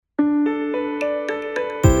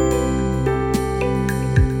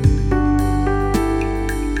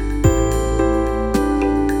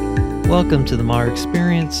Welcome to the MAR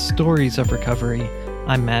Experience Stories of Recovery.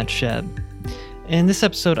 I'm Matt Shebb. In this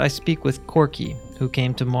episode, I speak with Corky, who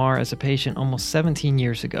came to MAR as a patient almost 17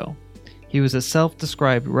 years ago. He was a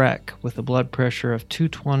self-described wreck with a blood pressure of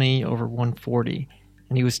 220 over 140,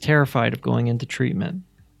 and he was terrified of going into treatment.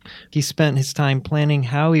 He spent his time planning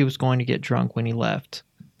how he was going to get drunk when he left,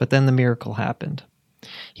 but then the miracle happened.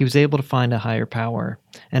 He was able to find a higher power,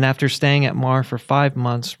 and after staying at MAR for 5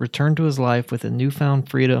 months, returned to his life with a newfound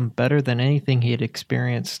freedom better than anything he had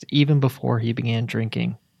experienced even before he began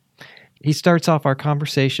drinking. He starts off our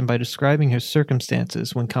conversation by describing his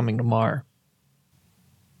circumstances when coming to MAR.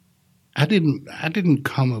 I didn't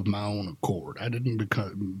come of my own accord. I didn't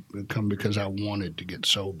come because I wanted to get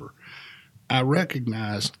sober. I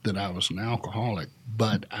recognized that I was an alcoholic,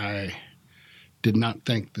 but I did not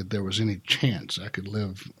think that there was any chance I could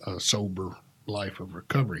live a sober life of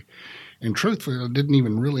recovery. And truthfully, I didn't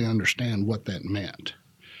even really understand what that meant.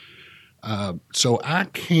 So I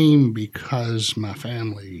came because my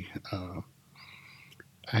family, I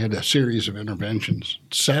had a series of interventions,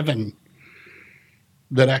 7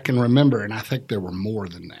 that I can remember, and I think there were more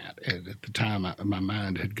than that. And at the time, my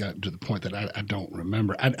mind had gotten to the point that I don't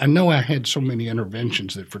remember. I know I had so many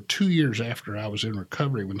interventions that for 2 years after I was in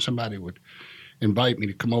recovery, when somebody would invite me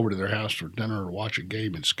to come over to their house for dinner or watch a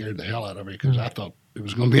game, it scared the hell out of me because I thought it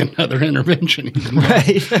was going to be another intervention.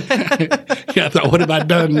 Right. Yeah, I thought, what have I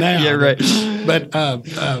done now? Yeah, right. But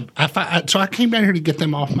so I came down here to get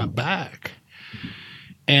them off my back.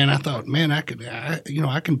 And I thought, man, I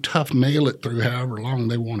can tough nail it through however long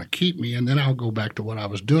they want to keep me, and then I'll go back to what I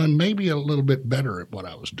was doing, maybe a little bit better at what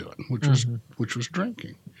I was doing, which was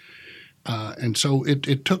drinking. And so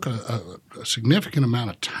it took a significant amount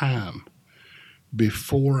of time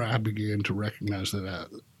before I began to recognize that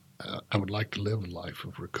I would like to live a life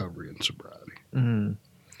of recovery and sobriety. Mm-hmm.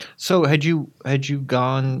 So had you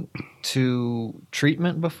gone to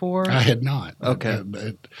treatment before? I had not. Okay.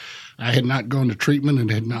 I had not gone to treatment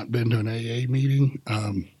and had not been to an AA meeting.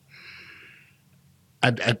 I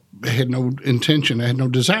had no intention. I had no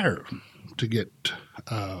desire to get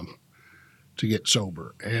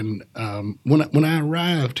sober. And when I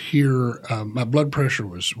arrived here, my blood pressure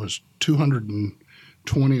was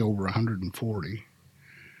 220 over 140.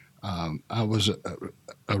 I was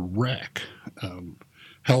a wreck,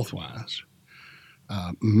 health-wise.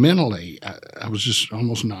 Mentally, I was just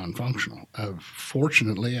almost non-functional.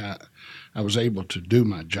 Fortunately, I was able to do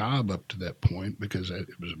my job up to that point because it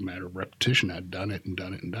was a matter of repetition. I'd done it,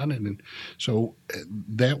 and so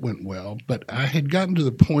that went well. But I had gotten to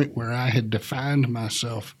the point where I had defined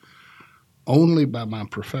myself only by my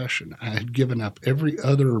profession. I had given up every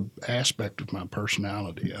other aspect of my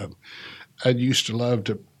personality. I used to love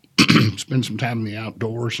to spend some time in the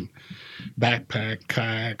outdoors and backpack,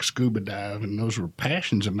 kayak, scuba dive, and those were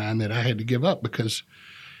passions of mine that I had to give up because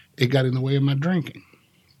it got in the way of my drinking.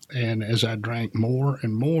 And as I drank more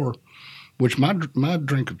and more, which my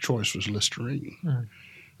drink of choice was Listerine,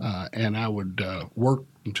 and I would work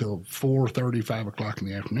until 4:30, 5 o'clock in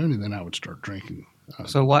the afternoon, and then I would start drinking.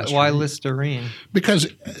 So why Listerine? Because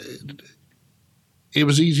it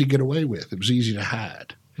was easy to get away with. It was easy to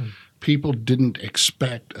hide. People didn't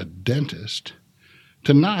expect a dentist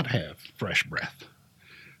to not have fresh breath.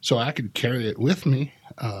 So I could carry it with me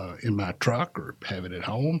in my truck or have it at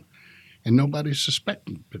home, and nobody's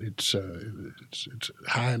suspecting. But it's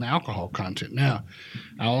high in alcohol content. Now,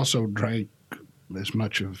 I also drank as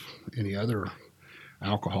much of any other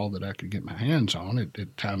alcohol that I could get my hands on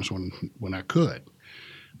at times when I could.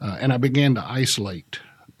 And I began to isolated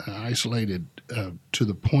to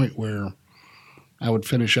the point where I would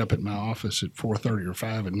finish up at my office at 4:30 or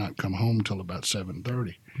 5 and not come home till about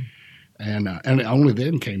 7:30. And I only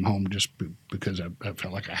then came home just because I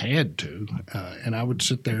felt like I had to. And I would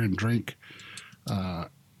sit there and drink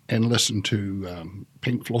and listen to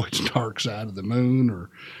Pink Floyd's Dark Side of the Moon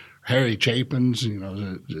or Harry Chapin's,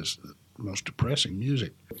 just the most depressing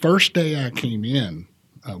music. First day I came in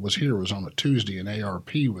was on a Tuesday, and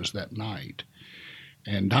ARP was that night.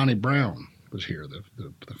 And Donnie Brown was here, the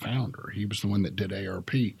founder. He was the one that did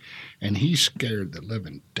ARP, and he scared the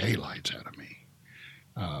living daylights out of me.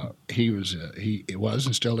 He was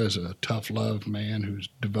and still is a tough love man who's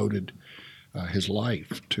devoted his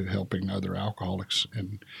life to helping other alcoholics,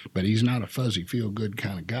 but he's not a fuzzy feel good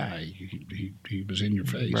kind of guy. He was in your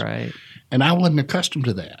face, right? And I wasn't accustomed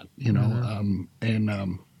to that,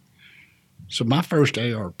 So my first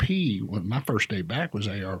my first day back was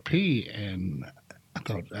ARP, and I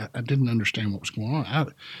thought I didn't understand what was going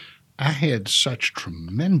on. I had such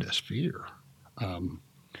tremendous fear.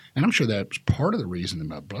 And I'm sure that was part of the reason that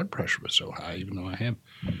my blood pressure was so high, even though I have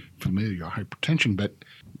familial hypertension. But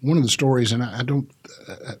one of the stories, and I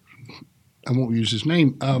won't use his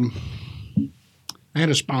name. I had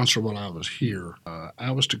a sponsor while I was here.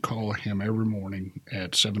 I was to call him every morning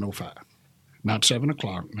at 7:05, not 7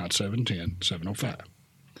 o'clock, not 7:10, 7:05.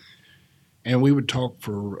 And we would talk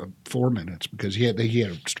for 4 minutes because he had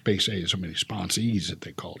basically so many sponsees that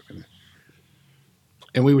they called him.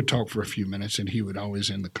 And we would talk for a few minutes, and he would always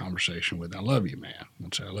end the conversation with, "I love you, man."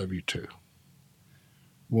 I'd say, "I love you too."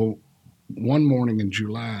 Well, one morning in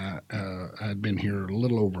July, I'd been here a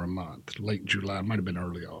little over a month, late July, it might have been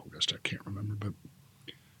early August, I can't remember, but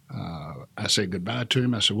I said goodbye to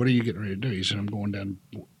him. I said, "What are you getting ready to do?" He said, "I'm going down,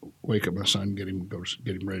 wake up my son, get him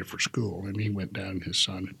ready for school." And he went down, and his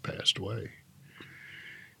son had passed away.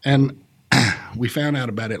 And we found out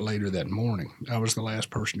about it later that morning. I was the last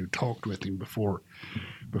person who talked with him before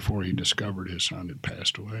he discovered his son had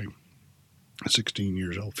passed away. 16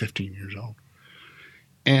 years old, 15 years old.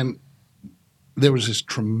 And there was this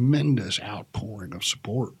tremendous outpouring of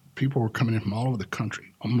support. People were coming in from all over the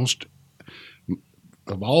country, almost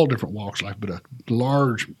of all different walks of life, but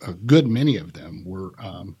a good many of them were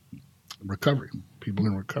people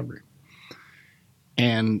in recovery,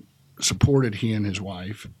 and supported he and his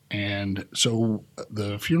wife. And so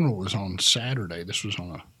the funeral was on Saturday. This was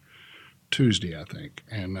on a Tuesday, I think,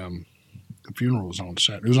 and the funeral was on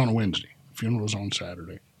Saturday. It was on a Wednesday. The funeral was on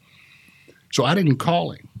Saturday. So I didn't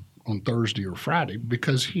call him on Thursday or Friday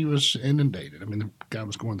because he was inundated. I mean, the guy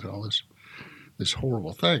was going through all this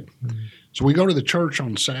horrible thing. Mm-hmm. So we go to the church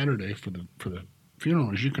on Saturday for the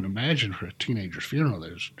funeral. As you can imagine, for a teenager's funeral,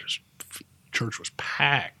 church was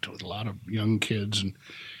packed with a lot of young kids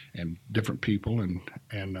and different people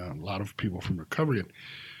and a lot of people from recovery. And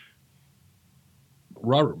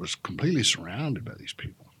Robert was completely surrounded by these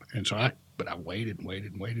people. And so I waited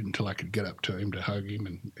until I could get up to him to hug him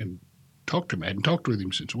and talk to him. I hadn't talked with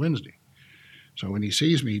him since Wednesday. So when he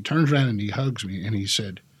sees me, he turns around and he hugs me, and he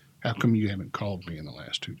said, "How come you haven't called me in the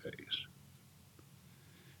last 2 days?"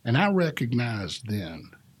 And I recognized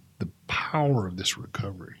then the power of this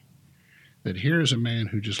recovery, that here is a man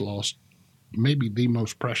who just lost maybe the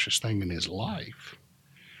most precious thing in his life,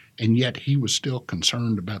 and yet he was still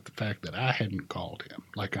concerned about the fact that I hadn't called him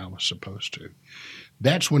like I was supposed to.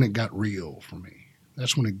 That's when it got real for me.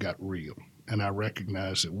 That's when it got real. And I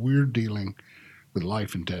recognized that we're dealing with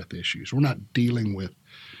life and death issues. We're not dealing with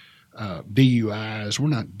DUIs. We're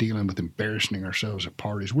not dealing with embarrassing ourselves at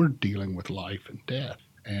parties. We're dealing with life and death.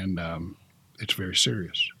 And it's very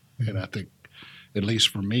serious. And I think, at least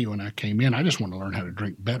for me, when I came in, I just want to learn how to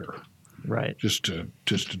drink better. Right. Just to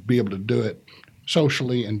be able to do it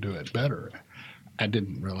socially and do it better. I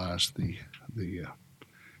didn't realize the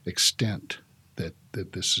extent that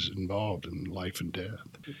this is involved in life and death.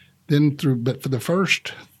 But for the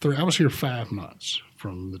first I was here 5 months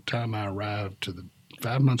from the time I arrived to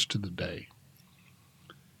 5 months to the day.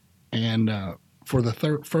 And for the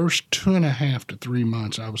first 2.5 to 3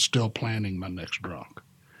 months, I was still planning my next drunk.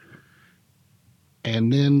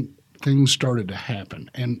 And then things started to happen.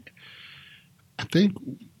 And I think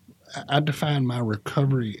I define my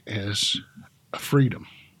recovery as a freedom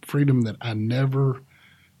that I never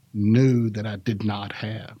knew that I did not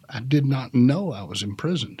have. I did not know I was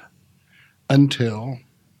imprisoned until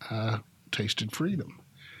I tasted freedom.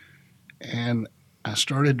 And I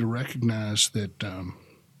started to recognize that,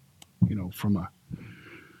 from a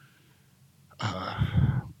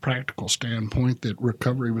practical standpoint, that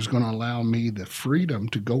recovery was going to allow me the freedom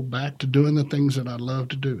to go back to doing the things that I love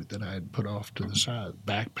to do, that I had put off to the side: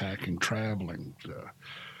 backpacking, traveling,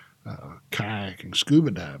 kayaking,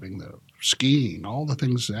 scuba diving, the skiing, all the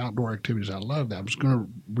things, the outdoor activities I loved. I was going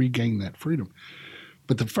to regain that freedom.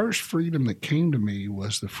 But the first freedom that came to me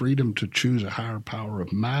was the freedom to choose a higher power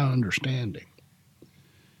of my understanding.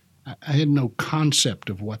 I had no concept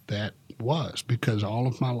of what that was, because all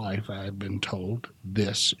of my life I had been told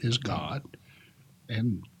this is God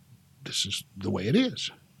and this is the way it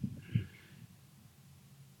is.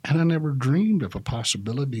 And I never dreamed of a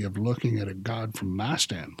possibility of looking at a God from my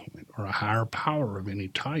standpoint, or a higher power of any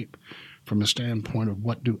type from the standpoint of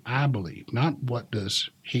what do I believe, not what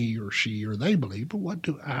does he or she or they believe, but what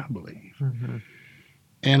do I believe. Mm-hmm.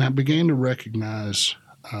 And I began to recognize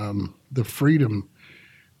the freedom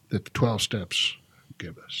that the 12 steps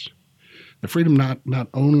give us. The freedom not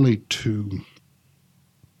only to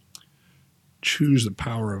choose the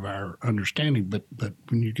power of our understanding, but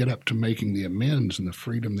when you get up to making the amends, and the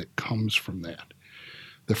freedom that comes from that.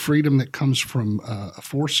 The freedom that comes from a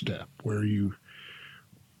 4th step where you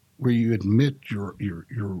admit your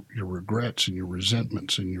regrets and your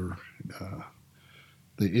resentments and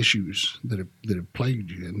the issues that have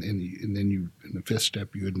plagued you, and then you, in the fifth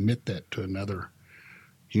step, you admit that to another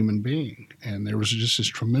human being. And there was just this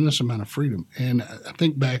tremendous amount of freedom. And I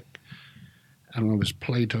think back, I don't know if it was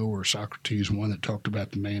Plato or Socrates, one that talked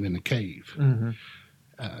about the man in the cave. Mm-hmm.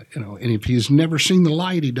 And if he's never seen the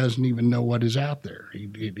light, he doesn't even know what is out there.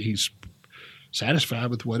 He's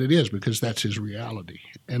satisfied with what it is because that's his reality.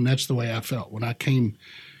 And that's the way I felt. When I came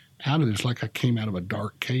out of this, like I came out of a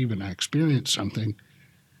dark cave and I experienced something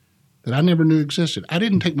that I never knew existed. I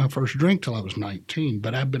didn't take my first drink till I was 19,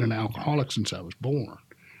 but I've been an alcoholic since I was born.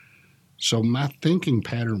 So my thinking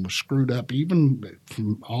pattern was screwed up even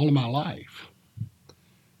from all of my life.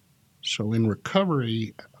 So in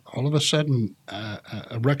recovery, all of a sudden,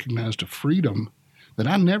 I recognized a freedom that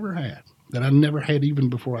I never had even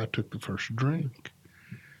before I took the first drink.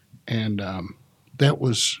 And that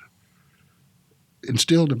was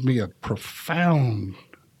instilled in me a profound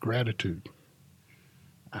gratitude.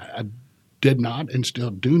 I did not and still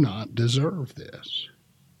do not deserve this.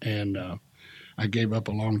 And I gave up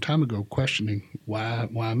a long time ago questioning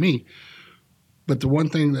why me. But the one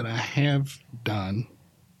thing that I have done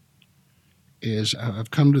is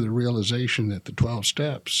I've come to the realization that the 12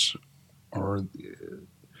 steps are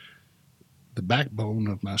the backbone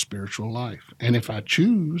of my spiritual life. And if I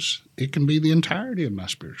choose, it can be the entirety of my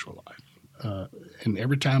spiritual life. And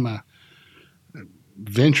every time I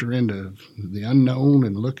venture into the unknown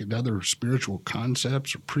and look at other spiritual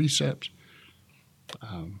concepts or precepts,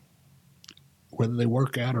 whether they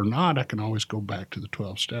work out or not, I can always go back to the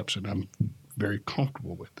 12 steps, and I'm very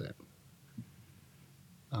comfortable with that.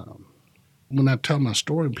 When I tell my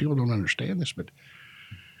story, people don't understand this, but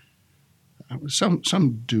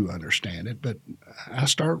some do understand it. But I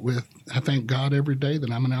start with, I thank God every day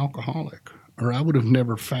that I'm an alcoholic, or I would have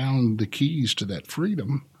never found the keys to that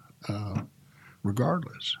freedom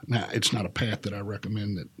regardless. Now, it's not a path that I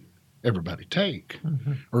recommend that everybody take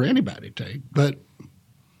or anybody take, but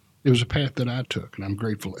it was a path that I took, and I'm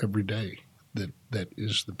grateful every day that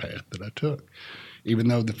is the path that I took. Even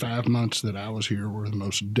though the 5 months that I was here were the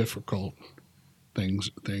most difficult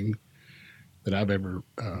thing that I've ever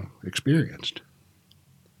experienced.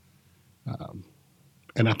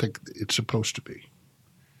 And I think it's supposed to be.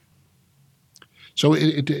 So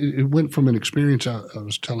it went from an experience, I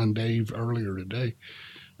was telling Dave earlier today,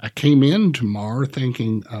 I came into MAR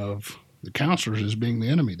thinking of the counselors as being the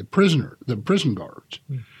enemy, the prison guards.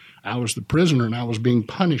 I was the prisoner, and I was being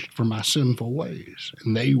punished for my sinful ways,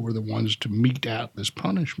 and they were the ones to mete out this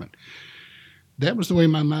punishment. That was the way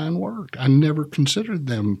my mind worked. I never considered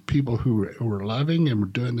them people who were loving and were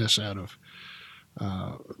doing this out of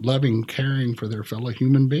loving, caring for their fellow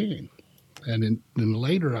human being. And then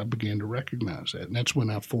later I began to recognize that, and that's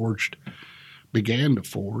when I began to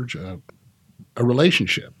forge a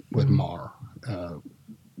relationship with MAR,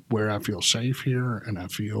 where I feel safe here and I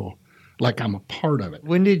feel like I'm a part of it.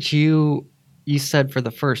 When did you said for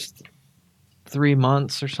the first 3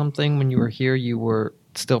 months or something when you were here, you were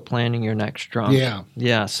still planning your next drunk?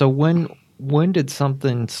 Yeah. So when did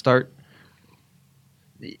something start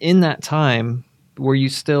in that time? Were you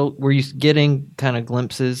getting kind of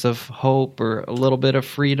glimpses of hope or a little bit of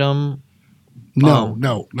freedom? No.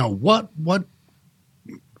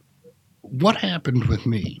 What happened with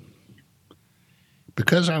me?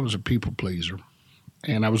 Because I was a people pleaser,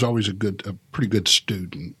 and I was always a pretty good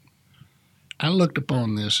student, I looked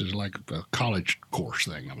upon this as like a college course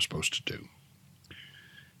thing I was supposed to do.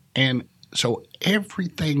 And so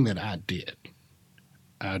everything that I did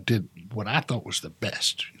what I thought was the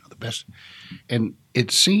best. And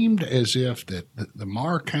it seemed as if that the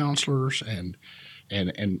MAR counselors and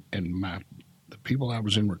the people I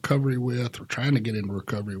was in recovery with or trying to get into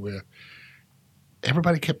recovery with,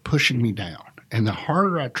 everybody kept pushing me down. And the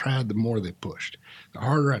harder I tried, the more they pushed. The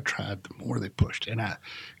harder I tried, the more they pushed. And I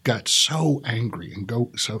got so angry and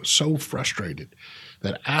so frustrated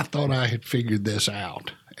that I thought I had figured this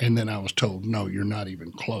out. And then I was told, no, you're not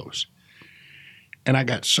even close. And I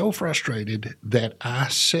got so frustrated that I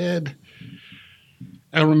said,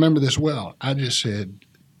 I remember this well, I just said,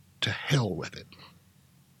 to hell with it.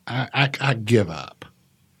 I give up.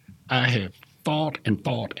 I have fought and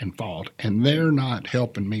fought and fought, and they're not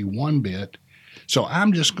helping me one bit. So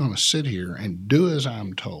I'm just going to sit here and do as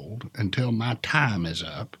I'm told until my time is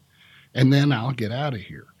up, and then I'll get out of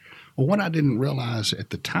here. Well, what I didn't realize at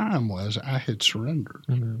the time was I had surrendered.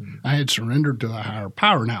 Mm-hmm. I had surrendered to a higher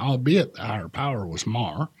power. Now, albeit the higher power was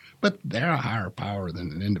MAR, but they're a higher power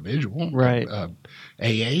than an individual. Right.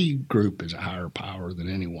 AA group is a higher power than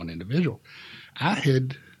any one individual. I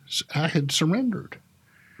had surrendered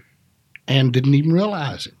and didn't even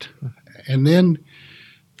realize it. And then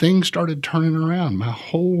things started turning around. My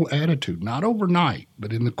whole attitude, not overnight,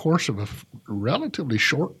 but in the course of a relatively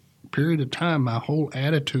short period of time, my whole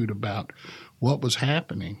attitude about what was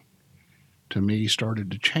happening to me started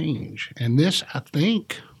to change. And this, I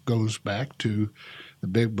think, goes back to the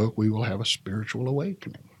big book, We Will Have a Spiritual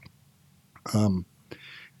Awakening.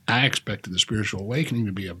 I expected the spiritual awakening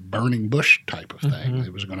to be a burning bush type of thing.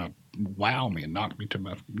 It was going to wow me and knock me to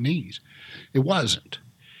my knees. It wasn't.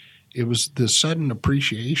 It was the sudden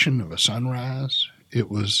appreciation of a sunrise. It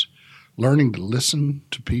was learning to listen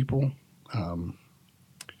to people.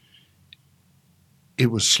 It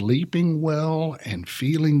was sleeping well and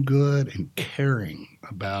feeling good and caring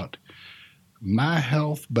about my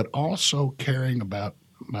health, but also caring about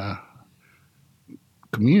my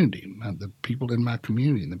community, the people in my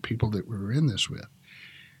community and the people that we were in this with.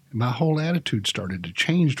 And my whole attitude started to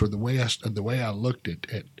change toward the way I looked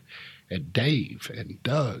at Dave and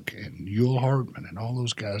Doug and Yule Hartman and all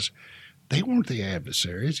those guys. They weren't the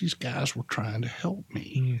adversaries. These guys were trying to help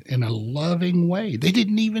me in a loving way. They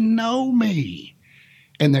didn't even know me,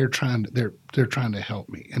 and they're trying to help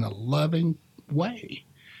me in a loving way.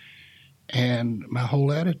 And my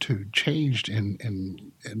whole attitude changed,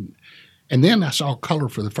 and then I saw color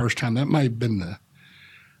for the first time. That may have been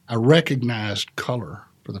I recognized color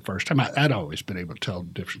for the first time. I'd always been able to tell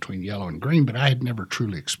the difference between yellow and green, but I had never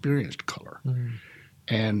truly experienced color.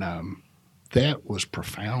 And that was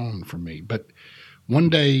profound for me. But one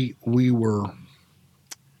day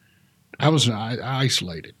I was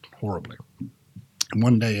isolated horribly. And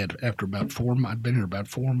one day after about I'd been here about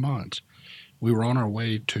 4 months, we were on our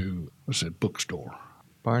way to, bookstore.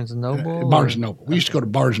 Barnes & Noble? Barnes & Noble. We used to go to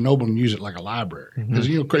Barnes & Noble and use it like a library. Because,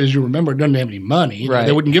 as you remember, it doesn't have any money. Right.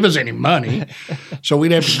 They wouldn't give us any money. So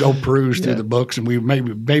we'd have to go peruse through the books, and we'd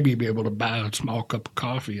maybe be able to buy a small cup of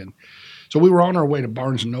coffee. And so we were on our way to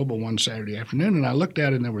Barnes & Noble one Saturday afternoon, and I looked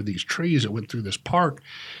out, and there were these trees that went through this park,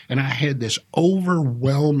 and I had this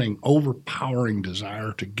overwhelming, overpowering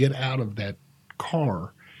desire to get out of that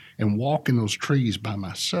car and walk in those trees by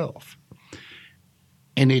myself.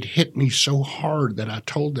 And it hit me so hard that I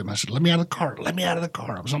told them, I said, let me out of the car, let me out of the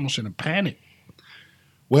car. I was almost in a panic.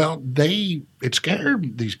 Well, it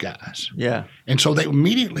scared these guys. Yeah. And so they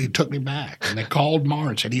immediately took me back, and they called Mar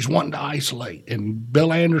and said, he's wanting to isolate. And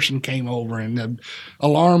Bill Anderson came over, and the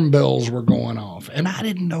alarm bells were going off. And I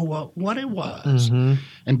didn't know what it was.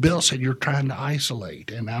 And Bill said, you're trying to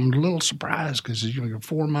isolate. And I'm a little surprised because, you're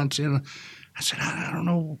 4 months in. I said, I don't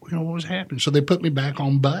know, what was happening. So they put me back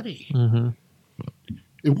on Buddy.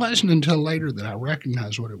 It wasn't until later that I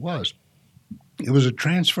recognized what it was. It was a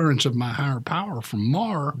transference of my higher power from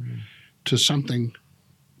Mar to something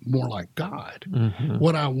more like God.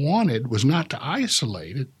 What I wanted was not to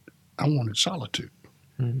isolate it. I wanted solitude.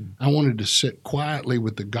 I wanted to sit quietly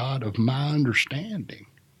with the God of my understanding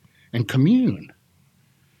and commune.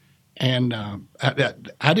 And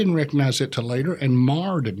I didn't recognize it till later, and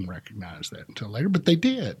Mar didn't recognize that until later, but they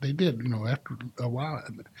did. They did, after a while.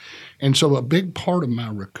 And so a big part of my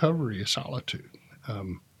recovery is solitude.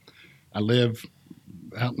 I live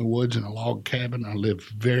out in the woods in a log cabin. I live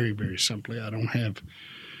very, very simply. I don't have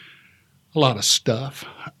a lot of stuff,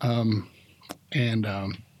 and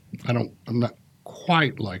I'm not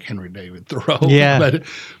quite like Henry David Thoreau. Yeah.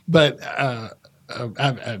 But I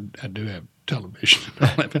do have television and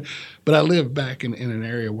all that. But I live back in an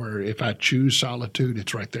area where if I choose solitude,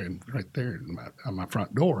 it's right there on my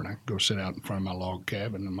front door, and I can go sit out in front of my log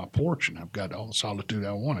cabin and my porch, and I've got all the solitude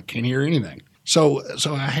I want. I can't hear anything. So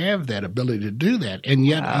I have that ability to do that, and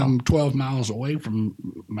yet I'm 12 miles away from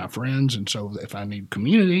my friends, and so if I need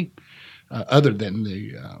community, other than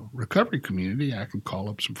the recovery community, I can call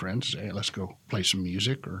up some friends and say, hey, let's go play some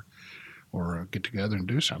music or get together and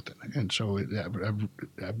do something. And so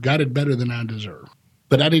I've got it better than I deserve.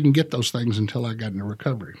 But I didn't get those things until I got into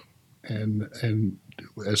recovery. And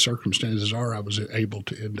as circumstances are, I was able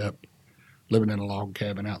to end up living in a log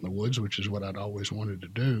cabin out in the woods, which is what I'd always wanted to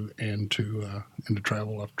do, and to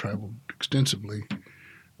travel. I've traveled extensively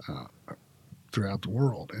throughout the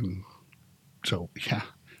world. And so,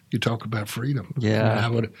 you talk about freedom.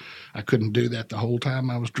 Yeah. I couldn't do that the whole time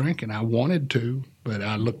I was drinking. I wanted to, but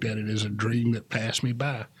I looked at it as a dream that passed me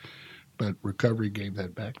by. But recovery gave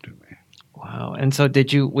that back to me. Wow. And so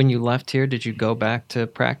when you left here, did you go back to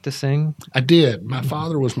practicing? I did. My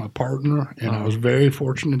father was my partner, and I was very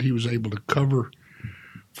fortunate he was able to cover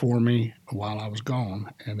for me while I was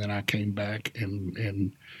gone. And then I came back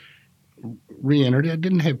and re-entered it. I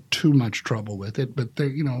didn't have too much trouble with it, but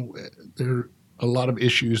there a lot of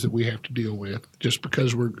issues that we have to deal with. Just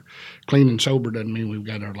because we're clean and sober doesn't mean we've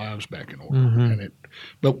got our lives back in order. Mm-hmm.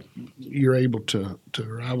 But you're able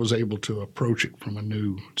I was able to approach it from a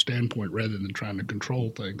new standpoint rather than trying to control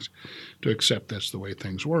things, to accept that's the way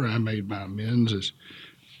things were. I made my amends as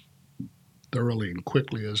thoroughly and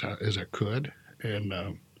quickly as I could,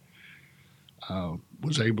 and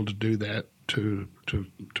was able to do that to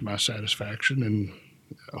my satisfaction and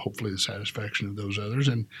hopefully the satisfaction of those others,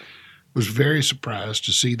 and was very surprised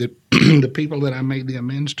to see that the people that I made the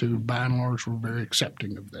amends to, by and large, were very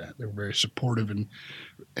accepting of that. They were very supportive,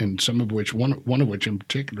 and some of which, one of which in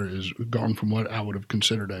particular, has gone from what I would have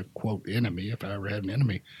considered a, quote, enemy, if I ever had an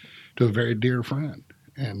enemy, to a very dear friend.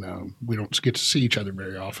 And we don't get to see each other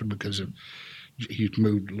very often because he's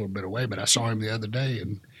moved a little bit away, but I saw him the other day,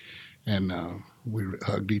 and we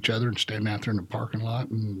hugged each other and standing out there in the parking lot.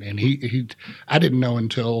 And I didn't know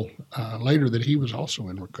until later that he was also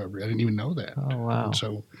in recovery. I didn't even know that. Oh, wow. And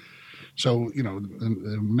so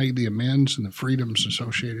made the amends and the freedoms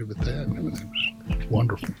associated with that. And it was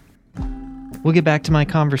wonderful. We'll get back to my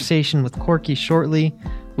conversation with Corky shortly.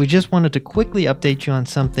 We just wanted to quickly update you on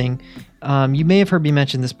something. You may have heard me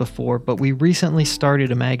mention this before, but we recently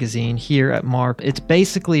started a magazine here at MAR. It's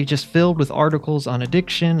basically just filled with articles on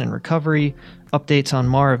addiction and recovery, updates on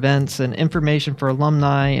MAR events, and information for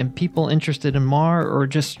alumni and people interested in MAR or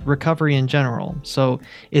just recovery in general. So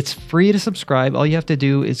it's free to subscribe. All you have to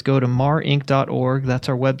do is go to marinc.org. That's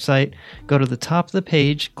our website. Go to the top of the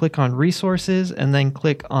page, click on resources, and then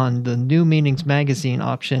click on the New Meanings Magazine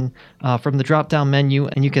option from the drop-down menu,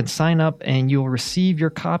 and you can sign up and you'll receive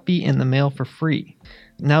your copy in the mail for free.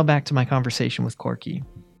 Now back to my conversation with Corky.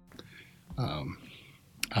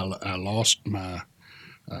 I lost my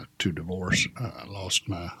to divorce. I lost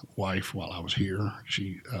my wife while I was here.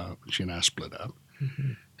 She and I split up,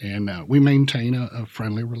 mm-hmm. and we maintain a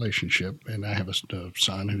friendly relationship. And I have a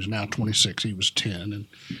son who's now 26. He was 10, and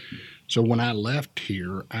so when I left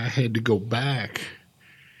here, I had to go back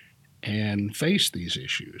and face these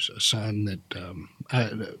issues. A son that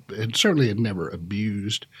I certainly had never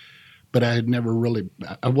abused, but I had never really.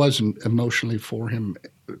 I wasn't emotionally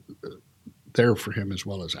there for him as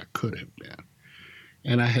well as I could have been.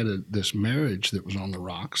 And I had this marriage that was on the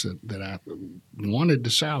rocks that I wanted to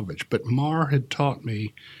salvage. But MAR had taught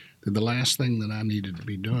me that the last thing that I needed to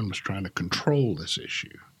be doing was trying to control this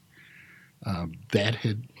issue. That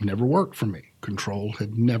had never worked for me. Control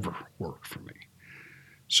had never worked for me.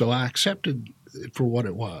 So I accepted it for what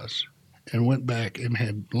it was and went back and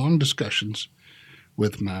had long discussions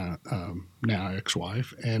with my now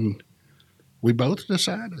ex-wife. And we both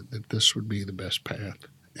decided that this would be the best path.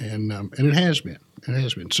 And it has been. It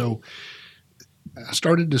has been. So I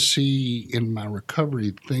started to see in my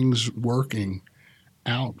recovery things working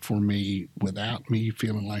out for me without me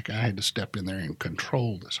feeling like I had to step in there and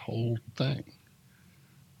control this whole thing.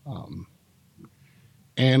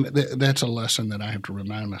 And that's a lesson that I have to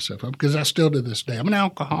remind myself of, because I still to this day, I'm an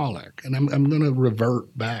alcoholic, and I'm going to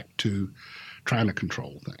revert back to trying to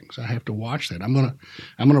control things. I have to watch that. I'm going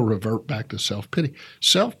to revert back to self-pity.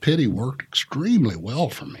 Self-pity worked extremely well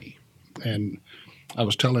for me. And I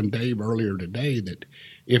was telling Dave earlier today that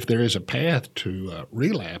if there is a path to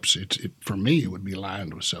relapse, for me, it would be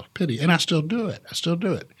lined with self-pity. And I still do it.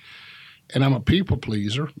 And I'm a people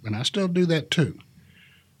pleaser, and I still do that too.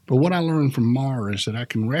 But what I learned from MAR is that I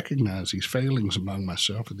can recognize these failings among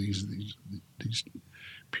myself, these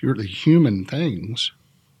purely human things.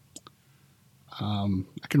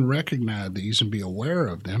 I can recognize these and be aware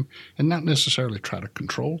of them and not necessarily try to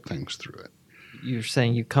control things through it. You're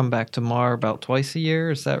saying you come back to MAR about twice a year,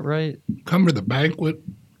 is that right? Come to the banquet,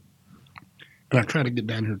 and I try to get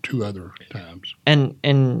down here 2 other times.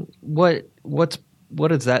 And what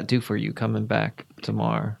does that do for you coming back to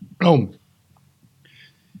MAR? Oh,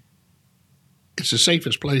 it's the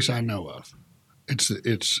safest place I know of. It's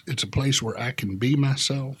a place where I can be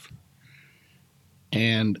myself,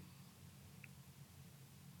 and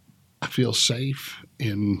I feel safe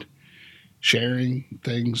in sharing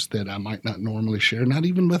things that I might not normally share, not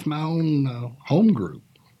even with my own home group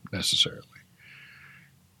necessarily.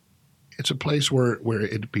 It's a place where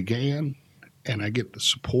it began, and I get the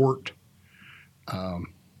support,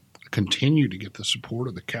 continue to get the support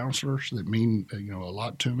of the counselors that mean a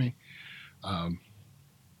lot to me.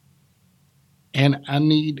 And I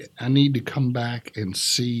need to come back and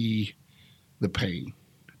see the pain.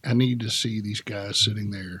 I need to see these guys sitting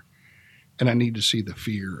there, and I need to see the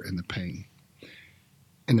fear and the pain.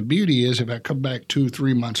 And the beauty is, if I come back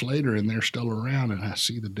 2-3 months later and they're still around, and I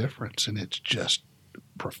see the difference, and it's just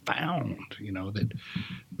profound,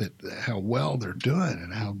 that how well they're doing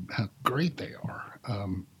and how great they are.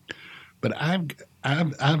 But I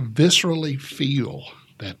viscerally feel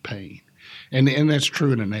that pain. And that's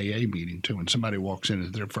true in an AA meeting, too. When somebody walks in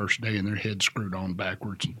at their first day and their head's screwed on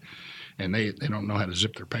backwards and they don't know how to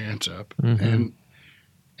zip their pants up. Mm-hmm.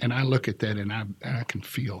 And I look at that and I can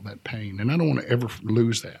feel that pain. And I don't want to ever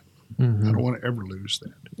lose that. Mm-hmm. I don't want to ever lose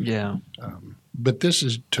that. Yeah. But this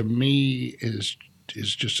is, to me, is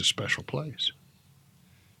just a special place.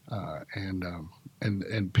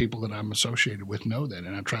 And people that I'm associated with know that.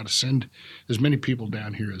 And I try to send as many people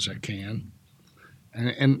down here as I can.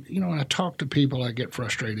 And you know, when I talk to people, I get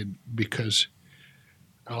frustrated because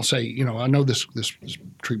I'll say, you know, I know this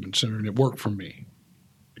treatment center and it worked for me.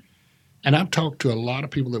 And I've talked to a lot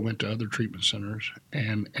of people that went to other treatment centers,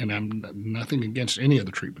 and I'm nothing against any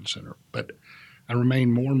other treatment center, but I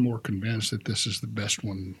remain more and more convinced that this is the best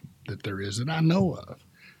one that there is that I know of.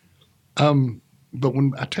 But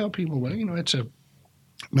when I tell people, well, you know, it's a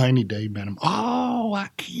 90-day minimum. Oh, I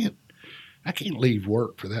can't leave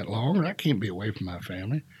work for that long, or I can't be away from my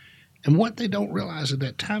family. And what they don't realize at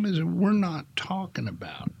that time is that we're not talking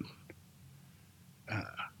about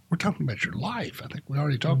we're talking about your life. I think we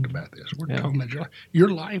already talked about this. We're talking about your life. Your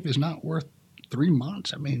life is not worth 3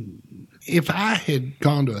 months. I mean, if I had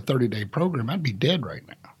gone to a 30-day program, I'd be dead right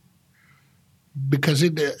now. Because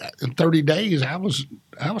in 30 days, I was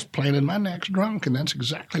planning my next drunk, and that's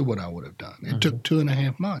exactly what I would have done. It took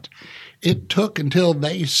 2.5 months. It took until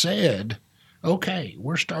they said, okay,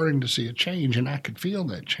 we're starting to see a change, and I could feel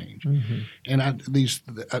that change. Mm-hmm. And I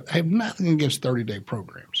have nothing against 30-day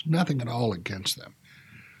programs, nothing at all against them.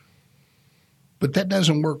 But that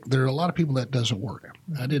doesn't work. There are a lot of people that doesn't work.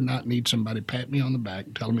 I did not need somebody pat me on the back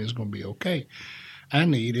and tell me it's going to be okay. I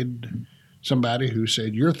needed somebody who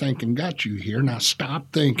said, your thinking got you here. Now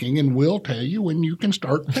stop thinking, and we'll tell you when you can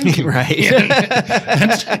start thinking. Right.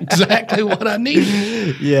 That's exactly what I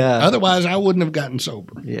needed. Yeah. Otherwise, I wouldn't have gotten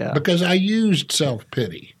sober. Yeah. Because I used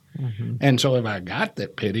self-pity. Mm-hmm. And so if I got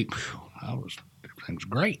that pity, everything's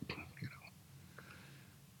great.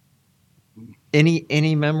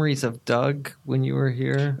 Any memories of Doug when you were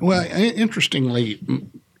here? Well, interestingly,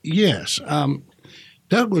 yes.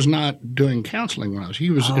 Doug was not doing counseling when I was.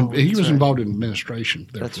 He was involved in administration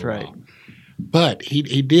there for a while. But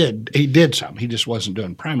he did some. He just wasn't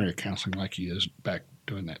doing primary counseling like he is back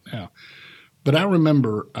doing that now. But I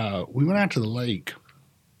remember we went out to the lake,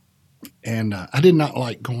 and I did not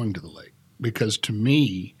like going to the lake because to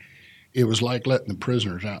me it was like letting the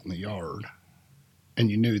prisoners out in the yard. And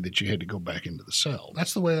you knew that you had to go back into the cell.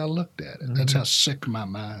 That's the way I looked at it. Mm-hmm. That's how sick my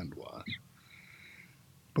mind was.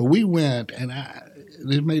 But we went, and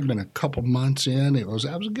it may have been a couple months in. I was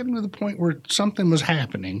getting to the point where something was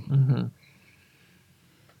happening. Mm-hmm.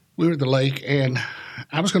 We were at the lake, and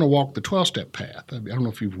I was going to walk the 12-step path. I don't know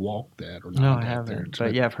if you've walked that or not. No, I haven't.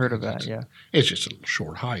 But yeah, I've heard of that, yeah. It's just a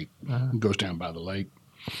short hike. It goes down by the lake.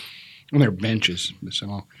 And there are benches this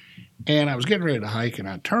long. And I was getting ready to hike, and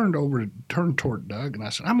I turned toward Doug, and I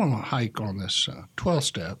said, I'm going to hike on this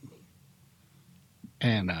 12-step.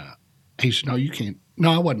 And he said, no, you can't.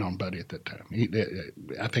 No, I wasn't on Buddy at that time.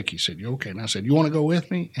 I think he said, you okay? And I said, you want to go with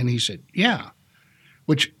me? And he said, yeah,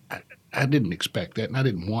 which I didn't expect that, and I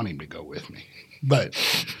didn't want him to go with me. But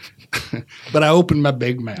I opened my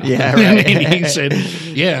big mouth. Yeah, right. And he said,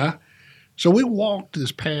 yeah. So we walked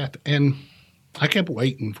this path, and I kept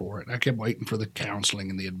waiting for it. I kept waiting for the counseling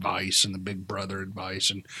and the advice and the big brother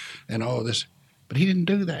advice and all this. But he didn't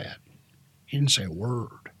do that. He didn't say a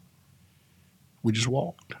word. We just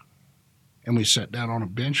walked. And we sat down on a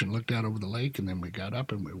bench and looked out over the lake, and then we got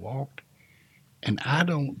up and we walked. And I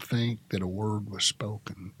don't think that a word was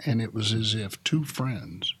spoken. And it was as if two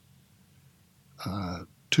friends,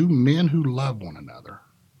 two men who love one another,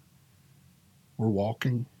 were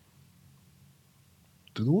walking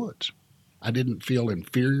through the woods. I didn't feel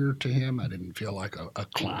inferior to him. I didn't feel like a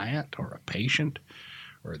client or a patient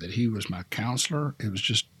or that he was my counselor. It was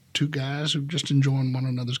just two guys who were just enjoying one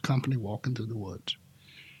another's company walking through the woods.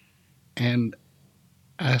 And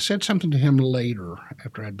I said something to him later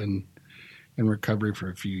after I'd been in recovery for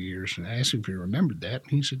a few years, and I asked him if he remembered that,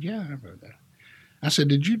 and he said, yeah, I remember that. I said,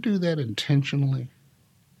 did you do that intentionally?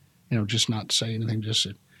 Just not say anything, just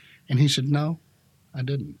said. And he said, no, I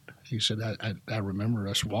didn't. He said, I remember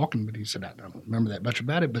us walking, but he said, I don't remember that much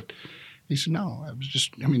about it. But he said, no, I was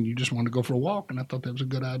just, you just wanted to go for a walk, and I thought that was a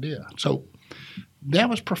good idea. So that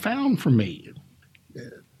was profound for me.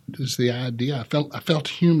 Is the idea. I felt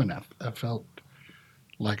human. I felt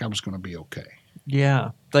like I was going to be okay.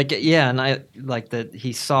 Yeah. And I like that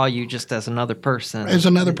he saw you just as another person. As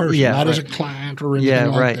another person, Yeah, not right. as a client or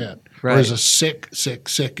anything like that. Right. Or as a sick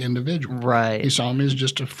individual. Right. He saw me as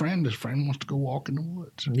just a friend. His friend wants to go walk in the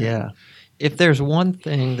woods. Yeah. If there's one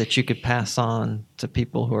thing that you could pass on to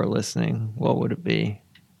people who are listening, what would it be?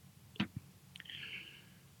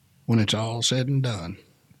 When it's all said and done,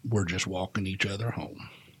 we're just walking each other home.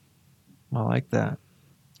 I like that.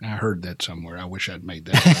 I heard that somewhere. I wish I'd made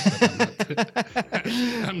that up, but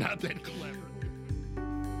I'm not that clever.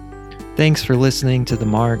 Thanks for listening to the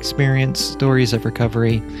MAR Experience, Stories of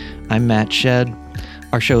Recovery. I'm Matt Shedd.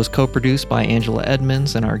 Our show is co-produced by Angela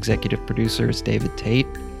Edmonds, and our executive producer is David Tate.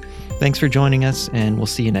 Thanks for joining us, and we'll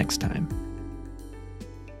see you next time.